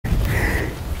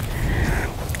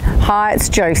Hi, it's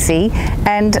Josie,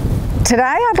 and today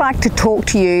I'd like to talk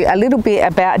to you a little bit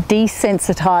about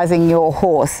desensitizing your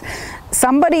horse.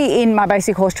 Somebody in my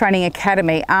Basic Horse Training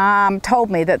Academy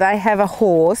told me that they have a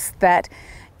horse that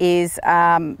is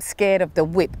scared of the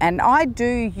whip, and I do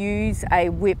use a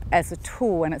whip as a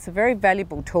tool, and it's a very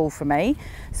valuable tool for me.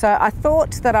 So I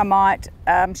thought that I might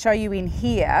show you in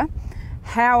here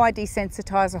how I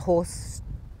desensitize a horse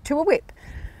to a whip.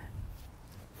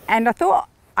 And I thought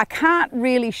I can't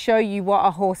really show you what a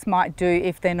horse might do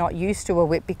if they're not used to a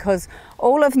whip, because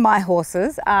all of my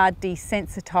horses are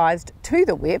desensitized to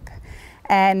the whip,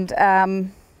 and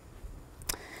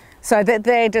so that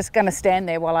they're just going to stand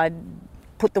there while I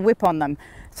put the whip on them.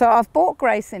 So I've brought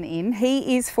Grayson in.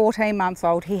 He is 14 months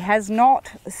old. He has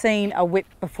not seen a whip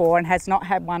before and has not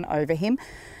had one over him.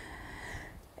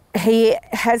 He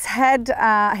has had,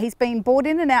 he's been brought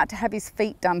in and out to have his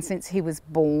feet done since he was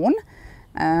born.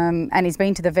 And he's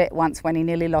been to the vet once when he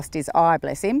nearly lost his eye,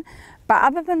 bless him. But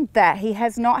other than that, he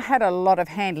has not had a lot of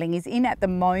handling. He's in at the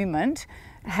moment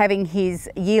having his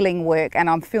yearling work, and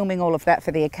I'm filming all of that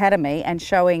for the academy and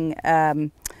showing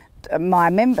my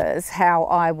members how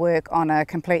I work on a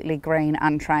completely green,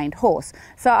 untrained horse.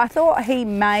 So I thought he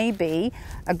may be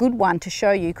a good one to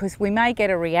show you, because we may get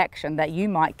a reaction that you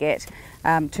might get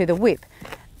to the whip.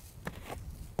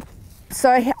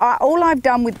 So all I've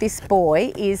done with this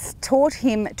boy is taught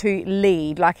him to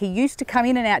lead. Like, he used to come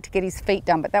in and out to get his feet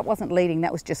done, but that wasn't leading,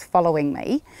 that was just following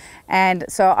me. And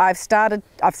so I've started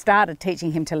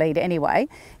teaching him to lead anyway.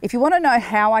 If you want to know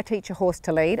how I teach a horse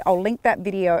to lead, I'll link that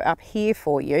video up here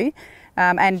for you.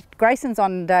 And Grayson's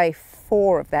on day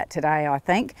 4 of that today, I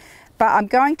think. But I'm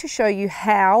going to show you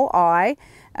how I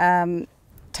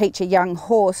teach a young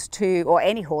horse to, or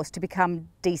any horse, to become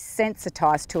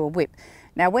desensitized to a whip.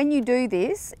 Now, when you do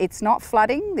this, it's not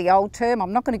flooding, the old term.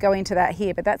 I'm not going to go into that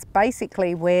here, but that's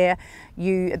basically where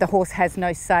the horse has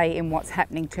no say in what's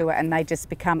happening to it, and they just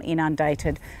become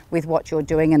inundated with what you're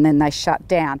doing, and then they shut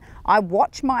down. I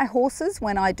watch my horses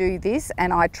when I do this,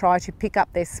 and I try to pick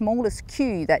up their smallest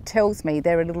cue that tells me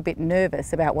they're a little bit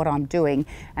nervous about what I'm doing,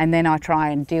 and then I try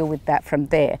and deal with that from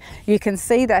there. You can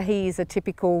see that he is a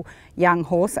typical young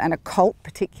horse, and a colt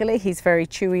particularly. He's very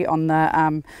chewy on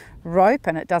the rope,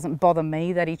 and it doesn't bother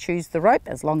me that he chews the rope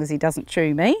as long as he doesn't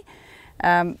chew me.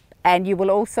 And you will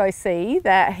also see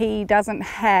that he doesn't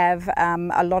have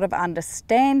a lot of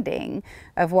understanding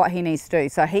of what he needs to do.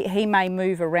 So he may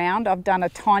move around. I've done a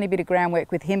tiny bit of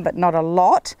groundwork with him, but not a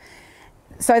lot.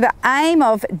 So the aim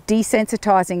of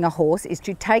desensitizing a horse is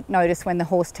to take notice when the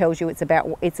horse tells you it's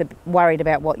worried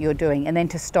about what you're doing, and then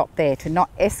to stop there, to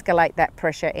not escalate that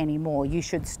pressure anymore. You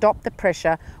should stop the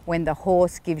pressure when the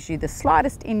horse gives you the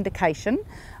slightest indication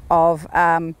of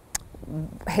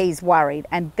he's worried,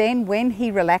 and then when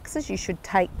he relaxes, you should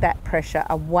take that pressure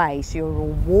away. So you're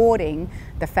rewarding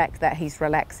the fact that he's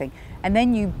relaxing, and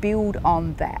then you build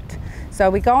on that.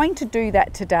 So we're going to do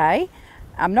that today.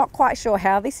 I'm not quite sure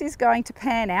how this is going to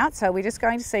pan out, so we're just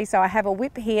going to see. So I have a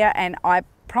whip here, and I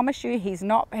promise you he's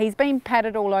been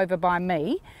patted all over by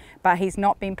me, but he's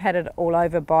not been patted all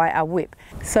over by a whip.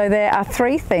 So there are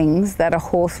 3 things that a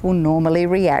horse will normally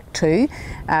react to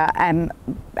and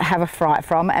have a fright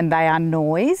from, and they are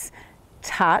noise,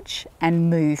 touch, and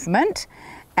movement.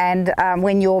 And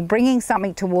when you're bringing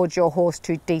something towards your horse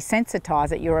to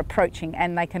desensitize it, you're approaching,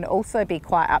 and they can also be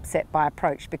quite upset by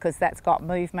approach because that's got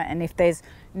movement, and if there's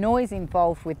noise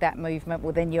involved with that movement,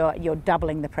 well, then you're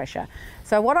doubling the pressure.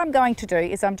 So what I'm going to do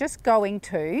is I'm just going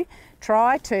to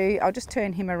I'll just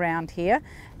turn him around here,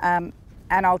 and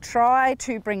I'll try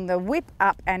to bring the whip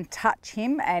up and touch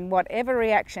him, and whatever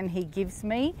reaction he gives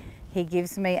me,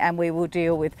 and we will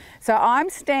deal with. So I'm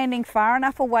standing far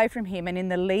enough away from him, and in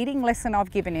the leading lesson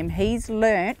I've given him, he's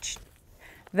learnt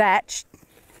that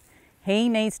he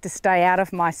needs to stay out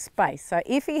of my space. So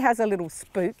if he has a little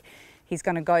spook, he's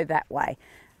going to go that way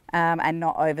and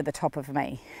not over the top of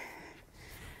me.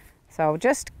 So I'll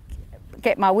just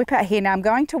get my whip out here. Now I'm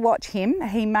going to watch him.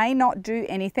 He may not do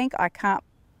anything, I can't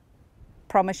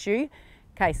promise you.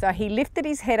 Okay, so he lifted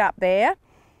his head up there.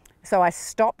 So I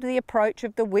stopped the approach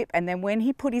of the whip, and then when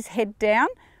he put his head down,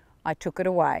 I took it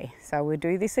away. So we'll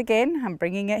do this again. I'm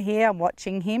bringing it here, I'm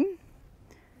watching him.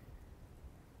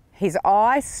 His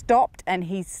eye stopped, and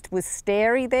he was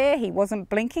starey there. He wasn't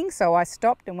blinking, so I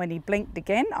stopped, and when he blinked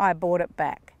again, I brought it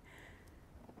back.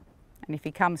 And if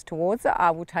he comes towards it,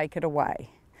 I will take it away.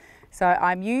 So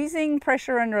I'm using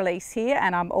pressure and release here,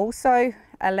 and I'm also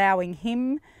allowing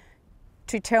him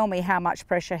to tell me how much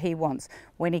pressure he wants.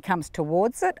 When he comes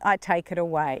towards it, I take it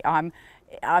away. I'm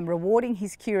rewarding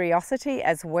his curiosity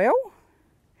as well.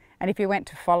 And if he went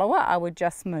to follow it, I would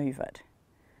just move it.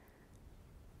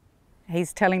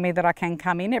 He's telling me that I can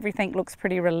come in. Everything looks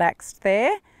pretty relaxed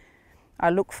there. I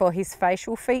look for his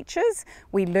facial features.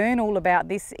 We learn all about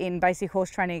this in Basic Horse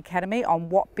Training Academy on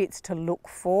what bits to look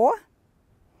for.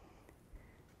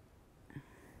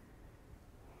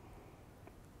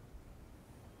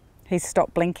 He's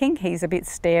stopped blinking. He's a bit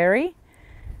starey.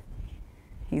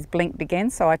 He's blinked again,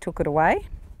 so I took it away.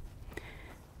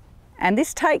 And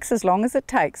this takes as long as it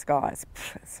takes, guys.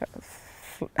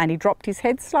 And he dropped his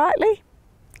head slightly.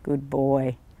 Good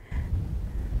boy.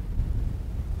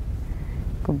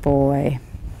 Good boy.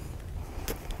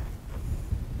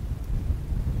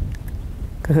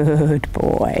 Good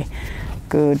boy.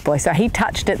 Good boy. So he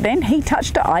touched it then. He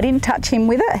touched it. I didn't touch him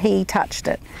with it. He touched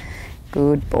it.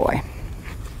 Good boy.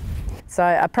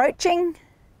 So approaching.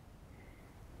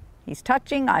 He's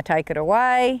touching. I take it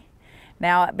away.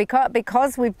 Now,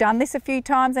 because we've done this a few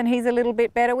times and he's a little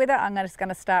bit better with it, I'm just going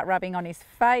to start rubbing on his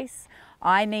face.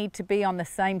 I need to be on the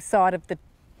same side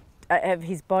of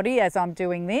his body as I'm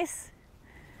doing this.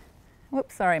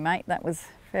 Whoops, sorry mate, that was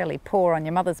fairly poor on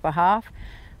your mother's behalf.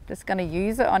 Just going to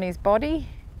use it on his body.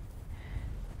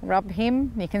 Rub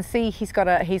him. You can see he's got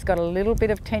a little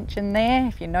bit of tension there.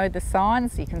 If you know the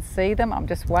signs, you can see them. I'm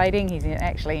just waiting. He's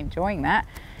actually enjoying that.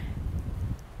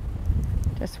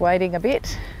 Just waiting a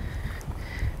bit.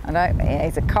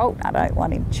 He's a colt. I don't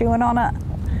want him chewing on it.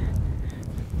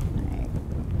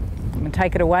 I'm going to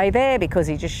take it away there because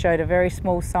he just showed a very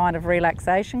small sign of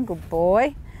relaxation. Good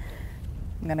boy.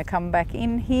 I'm going to come back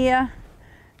in here,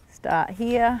 start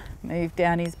here, move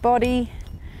down his body,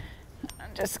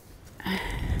 and just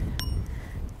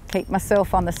keep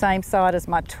myself on the same side as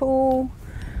my tool.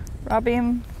 Rub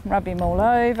him all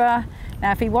over.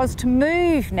 Now if he was to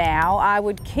move now, I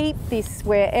would keep this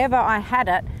wherever I had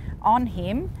it on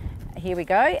him, here we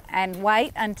go, and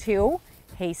wait until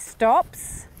he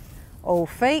stops, all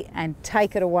feet, and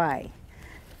take it away.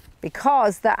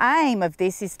 Because the aim of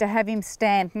this is to have him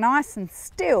stand nice and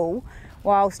still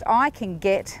whilst I can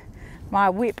get my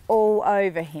whip all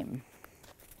over him.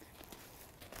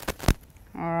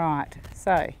 All right,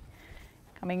 so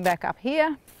coming back up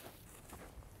here.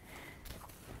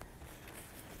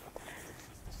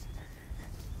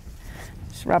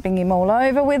 Just rubbing him all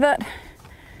over with it.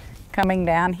 Coming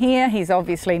down here, he's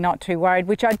obviously not too worried,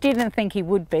 which I didn't think he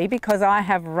would be because I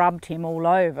have rubbed him all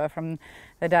over from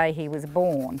the day he was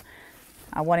born.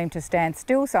 I want him to stand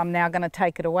still, so I'm now going to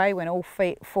take it away when all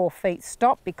 4 feet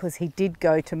stop because he did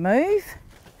go to move.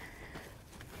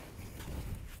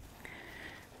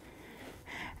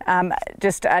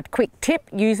 Just a quick tip,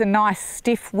 use a nice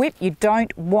stiff whip. You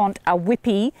don't want a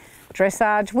whippy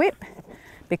dressage whip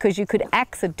because you could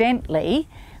accidentally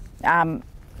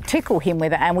tickle him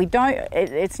with it, and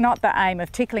it's not the aim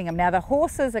of tickling him. Now the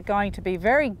horses are going to be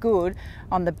very good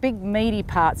on the big meaty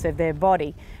parts of their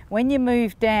body. When you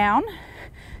move down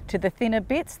to the thinner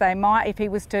bits, they might, if he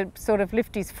was to sort of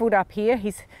lift his foot up here,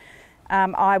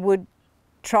 I would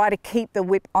try to keep the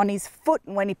whip on his foot,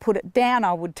 and when he put it down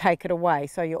I would take it away.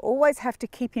 So you always have to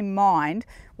keep in mind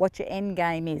what your end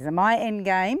game is, and my end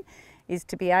game is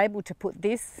to be able to put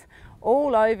this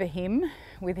all over him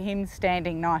with him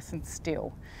standing nice and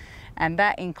still, and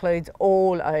that includes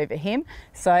all over him.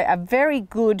 So a very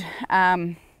good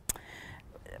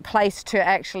place to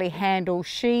actually handle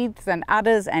sheaths and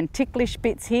udders and ticklish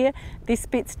bits here. This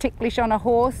bit's ticklish on a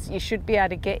horse, you should be able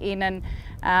to get in and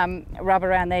rub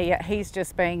around there. Yeah, he's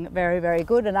just being very, very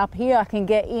good. And up here I can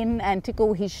get in and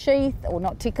tickle his sheath, or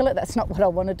not tickle it, that's not what I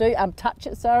want to do, touch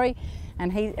it, sorry.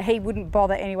 And he wouldn't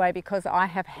bother anyway because I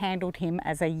have handled him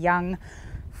as a young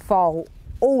foal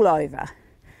all over.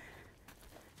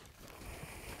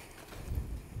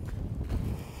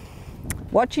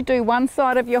 What you do one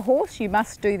side of your horse, you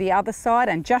must do the other side,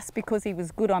 and just because he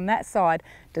was good on that side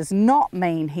does not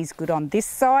mean he's good on this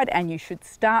side, and you should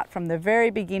start from the very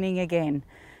beginning again.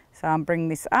 So I'm bringing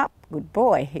this up, good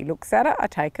boy, he looks at it, I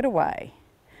take it away.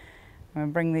 I'm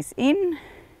gonna bring this in,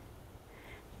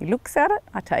 he looks at it,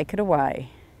 I take it away.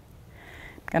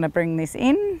 I'm gonna bring this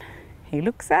in, he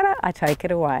looks at it, I take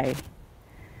it away.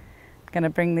 I'm gonna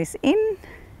bring this in,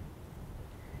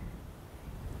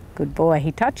 good boy,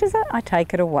 he touches it, I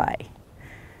take it away.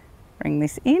 Bring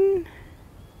this in.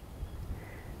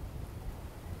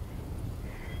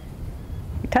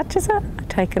 He touches it, I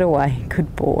take it away.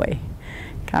 Good boy.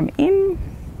 Come in.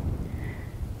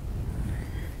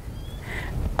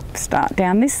 Start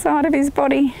down this side of his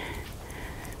body.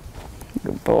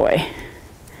 Good boy.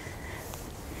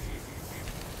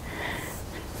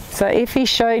 So if he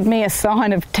showed me a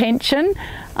sign of tension,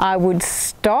 I would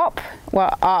stop.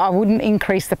 Well, I wouldn't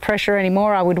increase the pressure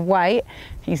anymore. I would wait,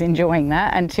 he's enjoying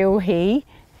that, until he,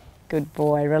 good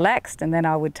boy, relaxed, and then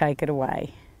I would take it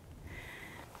away.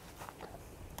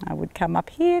 I would come up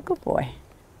here, good boy.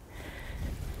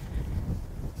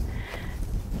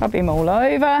 Rub him all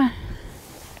over,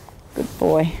 good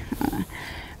boy.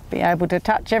 Be able to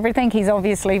touch everything. He's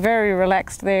obviously very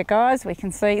relaxed there, guys, we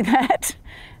can see that.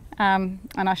 And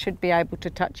I should be able to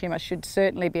touch him. I should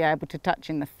certainly be able to touch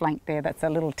in the flank there. That's a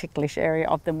little ticklish area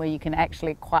of them where you can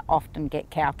actually quite often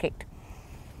get cow kicked.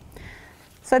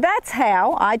 So that's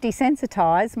how I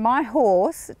desensitize my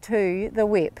horse to the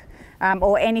whip,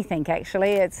 or anything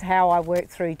actually. It's how I work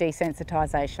through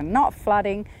desensitization. Not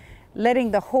flooding,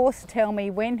 letting the horse tell me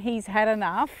when he's had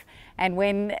enough and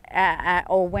when,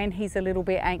 or when he's a little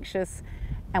bit anxious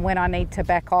and when I need to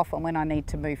back off and when I need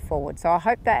to move forward. So I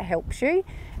hope that helps you.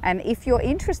 And if you're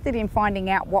interested in finding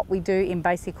out what we do in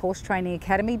Basic Horse Training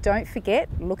Academy, don't forget,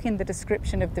 look in the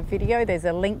description of the video. There's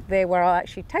a link there where I'll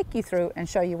actually take you through and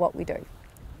show you what we do.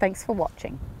 Thanks for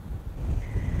watching.